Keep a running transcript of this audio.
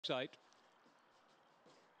8.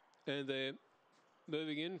 And they're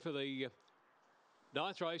moving in for the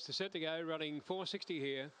ninth race. They're set to go, running 460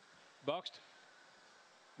 here. Boxed.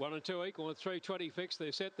 1 and 2 equal at 320 fixed.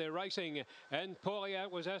 They're set, they're racing, and poorly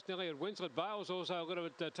out was Aston Elliott. Winslet Bales also a little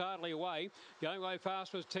bit tardily away. Going away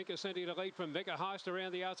fast was Tinker Cindy to lead from Vicar Heist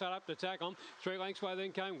around the outside up to tackle. 3 lengths away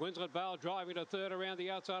then came Winslet Bales driving to third around the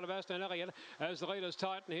outside of Aston Elliott as the leaders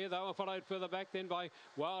tighten here. They were followed further back then by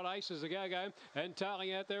Wild Aces, the go-go, and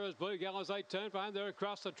tailing out there is Blue Gal as they turn for home. They're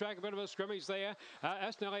across the track, a bit of a scrimmage there.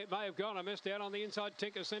 Aston Elliott may have gone. I missed out on the inside.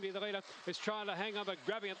 Tinker Cindy, the leader, is trying to hang on, but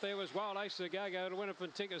grabbing it there was Wild Aces, the go-go to win it from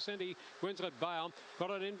Tinker Cindy. Winslet Bale got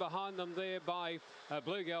it in behind them there by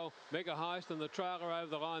Blue Gal, Mega Heist, and the trailer over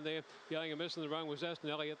the line there going a miss in the run was Aston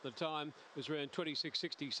Elliott. At the time was around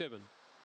 26.67.